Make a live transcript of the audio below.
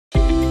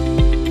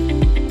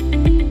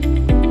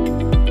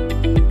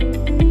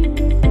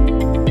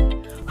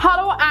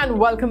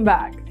welcome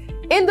back.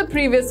 In the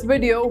previous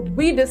video,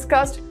 we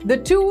discussed the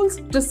tools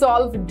to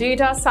solve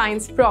data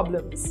science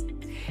problems.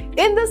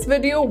 In this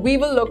video, we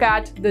will look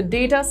at the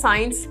data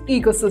science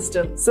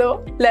ecosystem.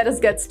 So let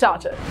us get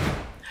started.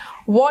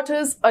 What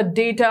is a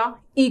data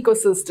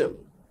ecosystem?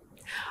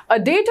 A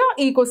data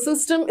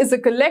ecosystem is a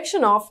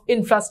collection of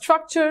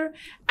infrastructure,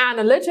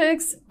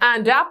 analytics,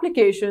 and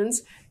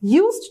applications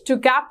used to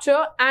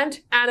capture and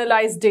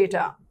analyze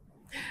data.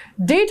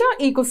 Data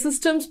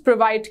ecosystems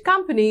provide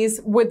companies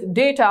with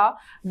data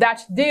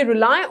that they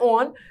rely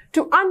on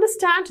to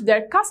understand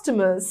their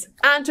customers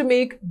and to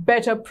make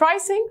better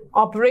pricing,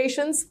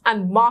 operations,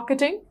 and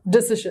marketing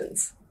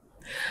decisions.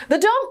 The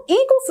term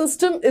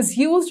ecosystem is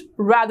used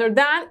rather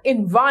than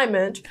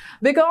environment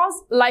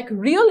because, like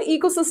real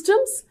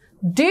ecosystems,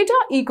 data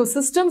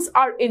ecosystems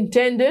are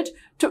intended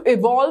to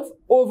evolve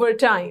over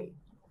time.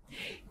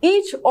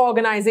 Each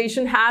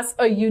organization has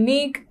a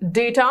unique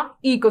data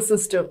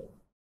ecosystem.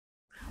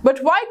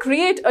 But why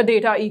create a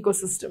data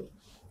ecosystem?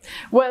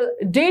 Well,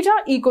 data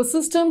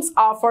ecosystems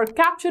are for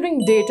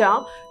capturing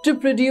data to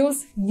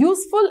produce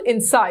useful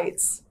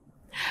insights.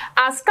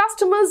 As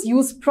customers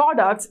use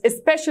products,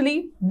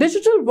 especially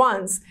digital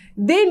ones,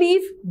 they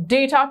leave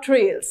data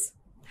trails.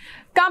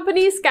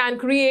 Companies can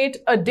create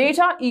a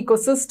data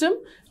ecosystem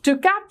to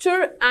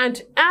capture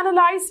and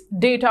analyze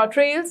data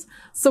trails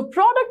so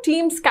product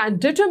teams can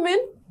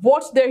determine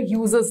what their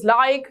users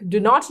like,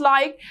 do not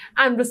like,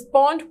 and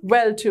respond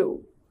well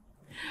to.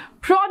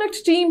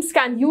 Product teams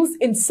can use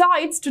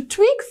insights to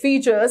tweak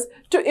features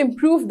to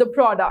improve the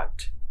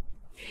product.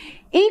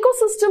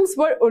 Ecosystems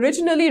were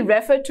originally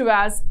referred to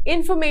as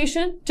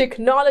information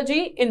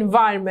technology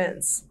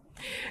environments.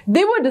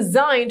 They were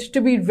designed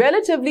to be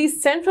relatively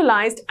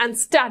centralized and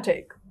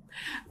static.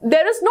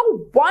 There is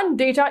no one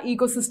data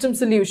ecosystem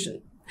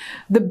solution.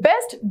 The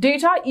best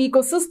data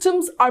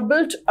ecosystems are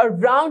built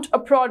around a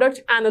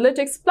product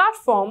analytics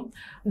platform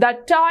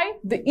that tie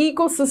the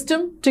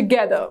ecosystem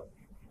together.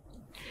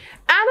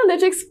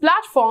 Analytics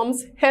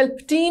platforms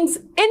help teams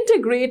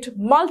integrate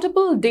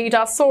multiple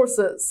data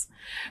sources,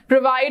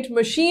 provide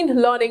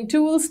machine learning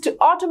tools to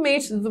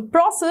automate the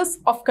process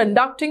of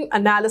conducting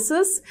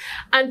analysis,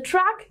 and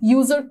track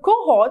user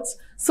cohorts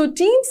so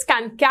teams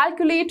can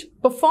calculate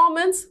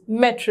performance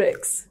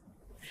metrics.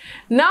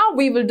 Now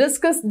we will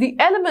discuss the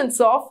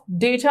elements of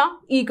data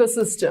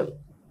ecosystem.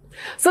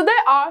 So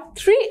there are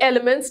three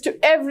elements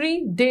to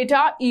every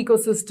data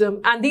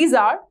ecosystem, and these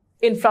are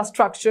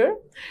infrastructure,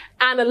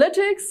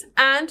 analytics,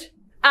 and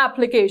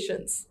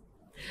applications.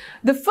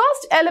 The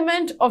first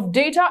element of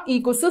data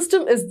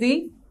ecosystem is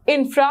the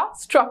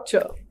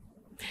infrastructure.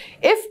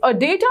 If a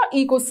data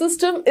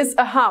ecosystem is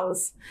a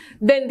house,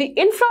 then the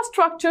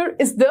infrastructure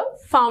is the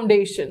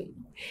foundation.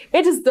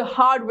 It is the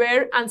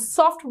hardware and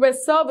software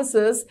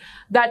services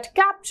that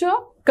capture,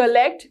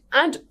 collect,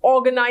 and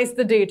organize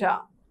the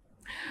data.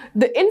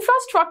 The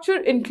infrastructure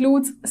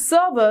includes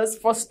servers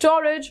for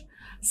storage,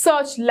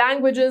 search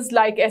languages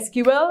like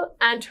SQL,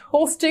 and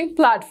hosting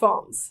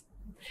platforms.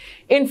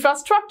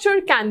 Infrastructure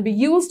can be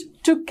used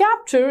to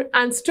capture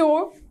and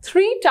store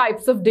three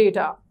types of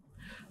data: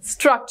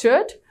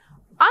 structured,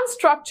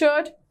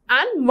 unstructured,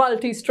 and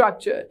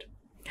multi-structured.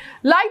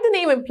 Like the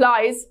name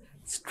implies,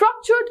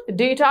 structured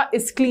data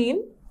is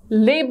clean,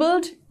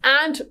 labeled,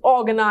 and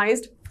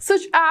organized,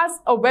 such as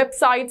a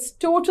website's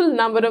total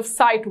number of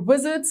site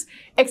visits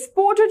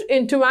exported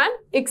into an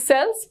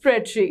Excel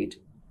spreadsheet.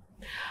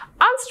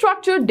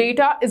 Unstructured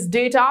data is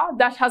data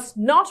that has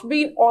not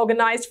been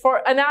organized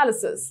for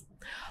analysis.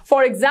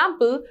 For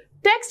example,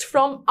 text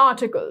from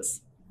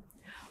articles.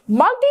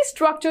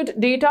 Multi-structured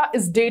data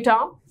is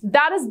data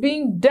that is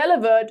being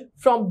delivered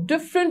from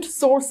different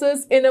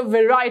sources in a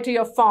variety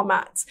of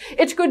formats.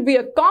 It could be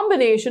a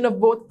combination of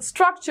both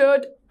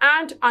structured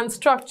and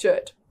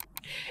unstructured.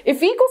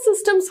 If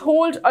ecosystems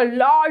hold a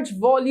large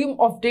volume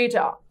of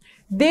data,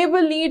 they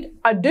will need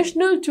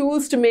additional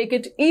tools to make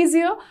it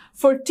easier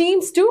for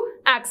teams to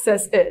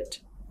access it.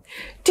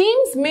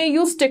 Teams may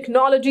use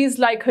technologies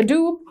like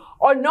Hadoop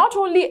or not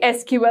only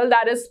SQL,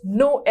 that is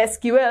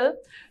NoSQL,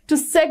 to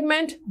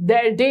segment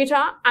their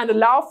data and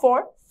allow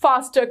for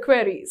faster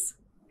queries.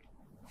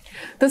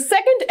 The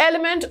second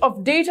element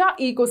of data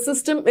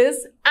ecosystem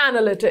is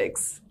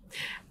analytics.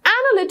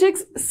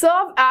 Analytics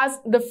serve as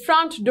the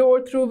front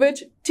door through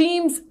which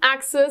teams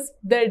access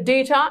their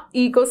data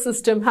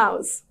ecosystem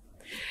house.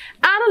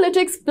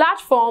 Analytics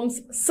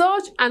platforms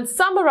search and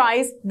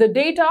summarize the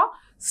data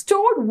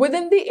stored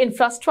within the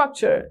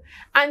infrastructure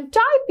and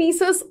tie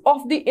pieces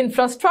of the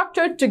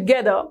infrastructure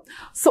together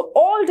so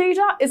all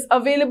data is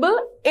available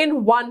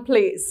in one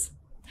place.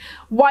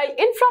 While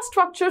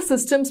infrastructure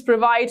systems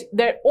provide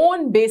their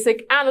own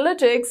basic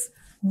analytics,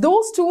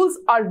 those tools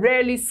are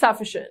rarely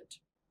sufficient.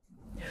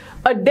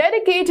 A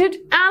dedicated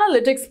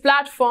analytics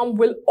platform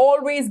will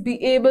always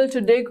be able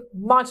to dig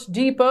much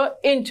deeper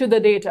into the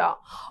data,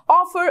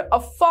 offer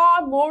a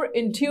far more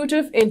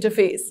intuitive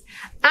interface,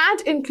 and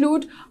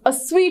include a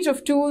suite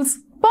of tools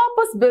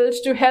purpose-built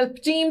to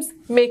help teams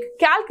make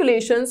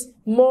calculations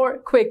more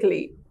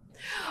quickly.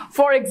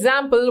 For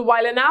example,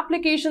 while an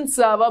application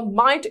server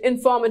might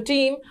inform a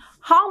team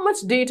how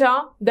much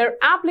data their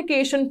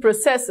application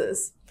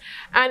processes.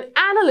 An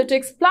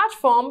analytics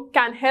platform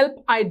can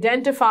help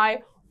identify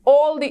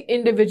all the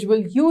individual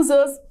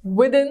users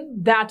within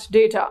that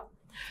data,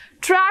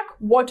 track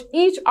what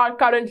each are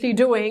currently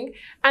doing,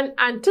 and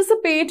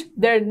anticipate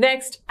their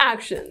next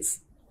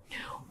actions.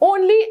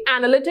 Only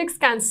analytics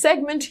can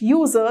segment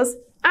users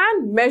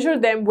and measure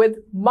them with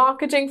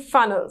marketing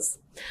funnels,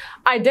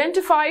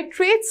 identify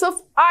traits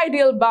of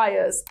ideal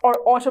buyers, or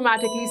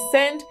automatically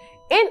send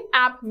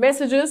in-app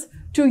messages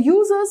to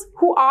users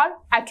who are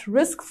at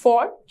risk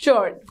for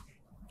churn.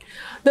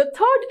 The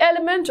third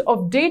element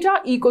of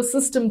data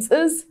ecosystems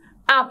is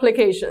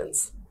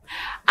applications.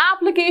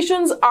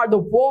 Applications are the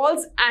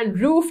walls and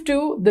roof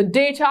to the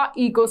data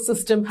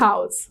ecosystem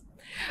house.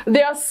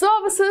 They are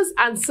services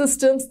and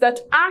systems that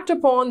act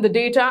upon the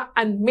data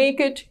and make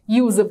it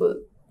usable.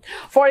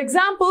 For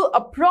example,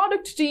 a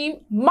product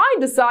team might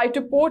decide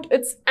to port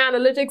its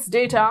analytics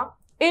data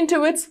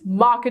into its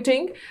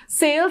marketing,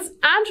 sales,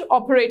 and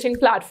operating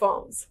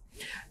platforms.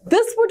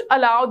 This would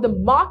allow the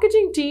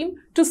marketing team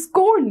to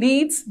score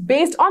leads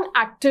based on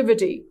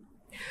activity,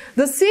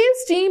 the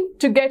sales team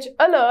to get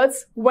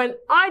alerts when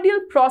ideal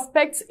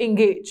prospects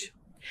engage,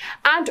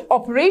 and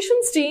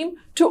operations team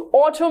to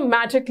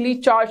automatically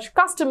charge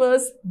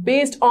customers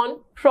based on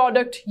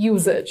product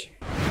usage.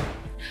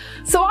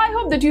 So I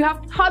hope that you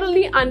have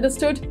thoroughly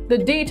understood the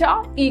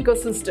data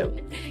ecosystem.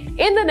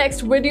 In the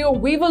next video,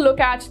 we will look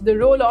at the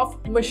role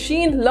of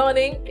machine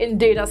learning in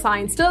data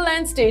science. Till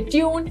then, stay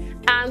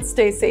tuned and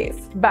stay safe.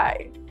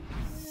 Bye.